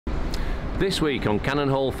This week on Cannon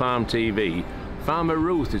Hall Farm TV, Farmer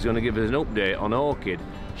Ruth is going to give us an update on Orchid.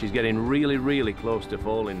 She's getting really close to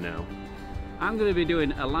foaling now. I'm going to be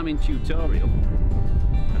doing a lambing tutorial.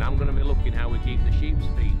 And I'm going to be looking how we keep the sheep's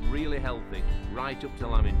feet really healthy right up to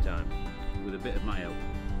lambing time. With a bit of my help.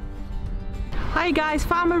 Hi guys,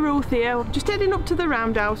 Farmer Ruth here. We're just heading up to the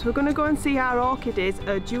roundhouse. We're going to go and see how Orchid is.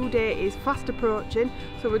 Her due date is fast approaching,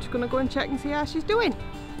 so we're just going to go and check and see how she's doing.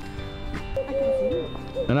 I can see you.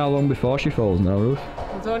 And how long before she falls now, Ruth?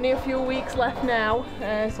 There's only a few weeks left now,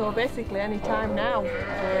 so basically any time now.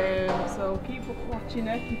 So keep watching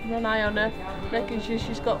her, keeping an eye on her, making sure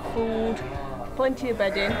she's got food, plenty of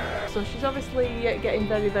bedding. So she's obviously getting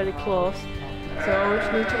very close. So we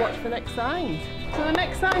just need to watch for next signs. So the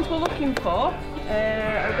next signs we're looking for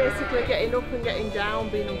are basically getting up and getting down,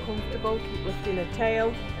 being uncomfortable, keep lifting her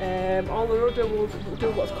tail. All the udder will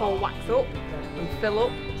do what's called wax up and fill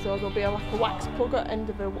up. So there'll be like a wax plug at the end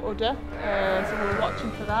of the udder. So we're watching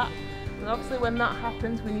for that. And obviously when that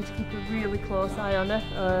happens we need to keep a really close eye on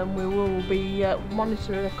her. We will be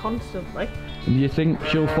monitoring her constantly. And do you think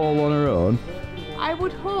she'll fall on her own? I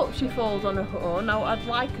would hope she falls on her own. Now, I'd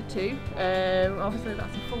like her to. Obviously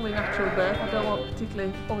that's a fully natural birth. I don't want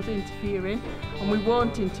particularly us interfering, and we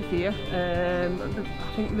won't interfere.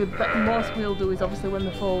 I think the most we'll do is obviously when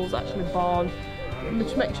the foal's actually born,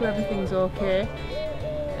 just make sure everything's okay.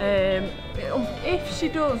 If she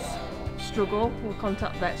does struggle, we'll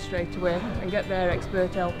contact vets straight away and get their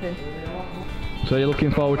expert help in. So you're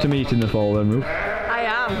looking forward to meeting the foal then, Ruth? I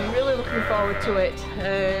am. I'm really looking forward to it.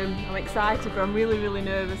 I'm excited, but I'm really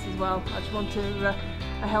nervous as well. I just want a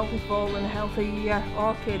healthy foal and a healthy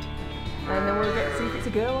orchid, and then we'll get to see if it's a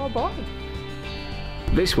girl or a boy.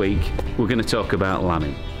 This week we're going to talk about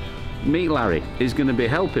lambing. Meet Larry is going to be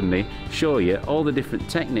helping me show you all the different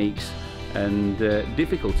techniques and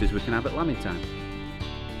difficulties we can have at lambing time.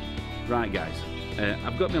 Right guys,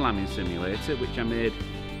 I've got my lambing simulator which I made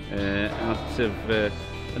out of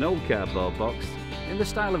an old cardboard box in the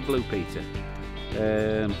style of Blue Peter.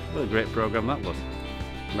 What a great program that was.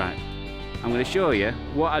 Right, I'm going to show you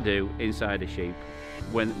what I do inside a sheep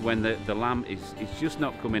when the lamb is just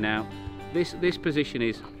not coming out. This position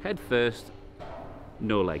is head first,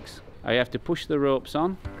 no legs. I have to push the ropes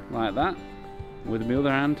on like that. With my other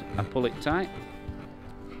hand I pull it tight,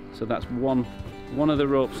 so that's one of the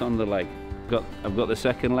ropes on the leg. I've got the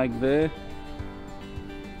second leg there.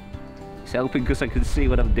 It's helping because I can see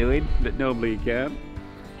what I'm doing, but normally you can't.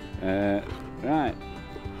 Right,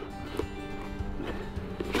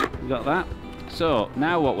 got that. So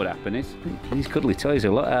now what would happen is, these cuddly toys are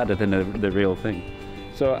a lot harder than the real thing.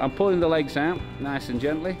 So I'm pulling the legs out nice and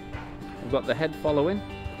gently. I've got the head following.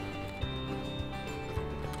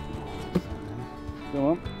 Come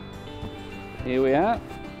on, here we are.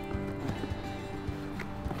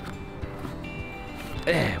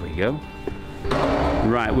 There we go.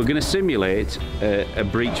 Right, we're going to simulate a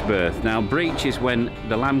breech birth. Now, breech is when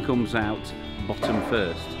the lamb comes out bottom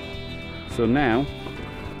first. So now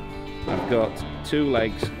I've got two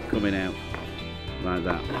legs coming out like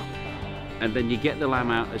that, and then you get the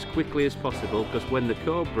lamb out as quickly as possible, because when the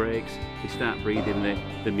cord breaks you start breathing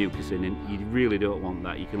the mucus in, and you really don't want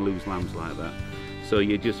that. You can lose lambs like that. So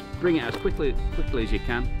you just bring it as quickly as you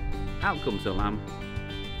can. Out comes the lamb.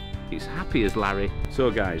 It's happy as Larry. So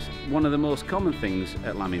guys, one of the most common things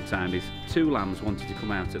at lambing time is two lambs wanting to come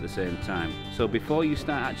out at the same time. So before you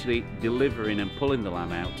start actually delivering and pulling the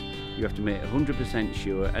lamb out, you have to make 100%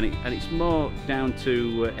 sure, and it's more down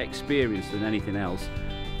to experience than anything else.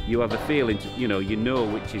 You have a feeling, you know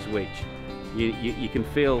which is which. You can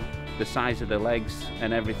feel the size of the legs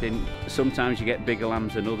and everything. Sometimes you get bigger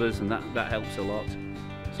lambs than others, and that helps a lot.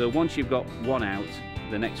 So once you've got one out,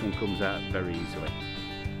 the next one comes out very easily.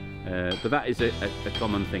 But that is a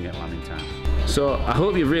common thing at lambing time. So I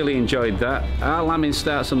hope you've really enjoyed that. Our lambing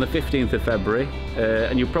starts on the 15th of February,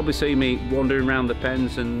 and you'll probably see me wandering around the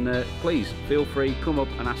pens, and please feel free, come up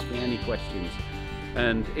and ask me any questions.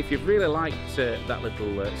 And if you've really liked that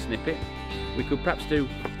little snippet, we could perhaps do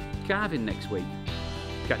calving next week.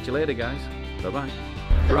 Catch you later guys, bye bye.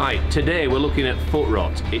 Right, today we're looking at foot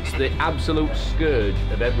rot. It's the absolute scourge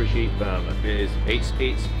of every sheep farmer.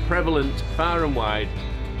 It's prevalent far and wide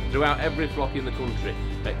throughout every flock in the country.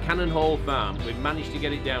 At Cannon Hall Farm we've managed to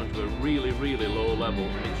get it down to a really low level,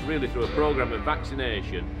 and it's really through a programme of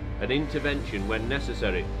vaccination and intervention when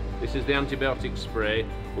necessary. This is the antibiotic spray.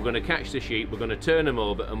 We're going to catch the sheep, we're going to turn them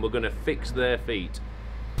over, and we're going to fix their feet.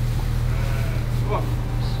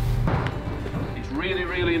 It's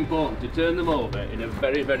really important to turn them over in a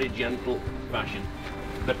very gentle fashion.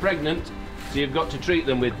 They're pregnant, so you've got to treat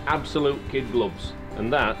them with absolute kid gloves,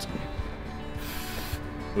 and that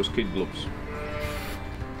those kid gloves.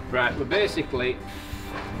 Right, we're basically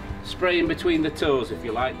spraying between the toes, if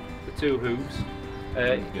you like, the two hooves.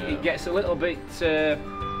 It gets a little bit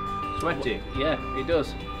Sweaty. yeah, it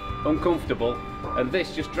does. Uncomfortable, and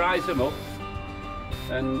this just dries them up.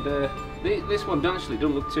 And this one actually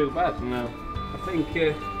doesn't look too bad. No. I think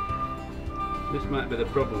this might be the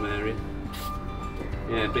problem area.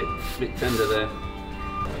 Yeah, a bit tender there.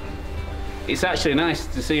 It's actually nice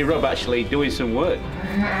to see Rob actually doing some work.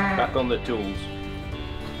 Back on the tools.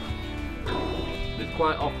 There's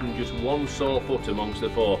quite often just one sore foot amongst the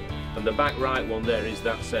four, and the back right one there is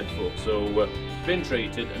that said foot. So been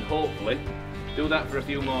treated, and hopefully do that for a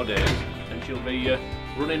few more days, and she'll be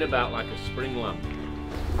running about like a spring lamb.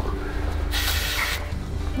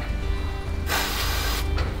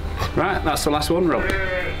 Right, that's the last one, Rob.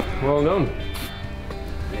 Well done.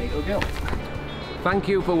 There you go. Thank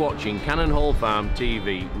you for watching Cannon Hall Farm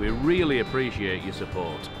TV. We really appreciate your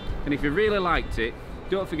support. And if you really liked it,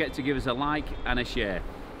 don't forget to give us a like and a share.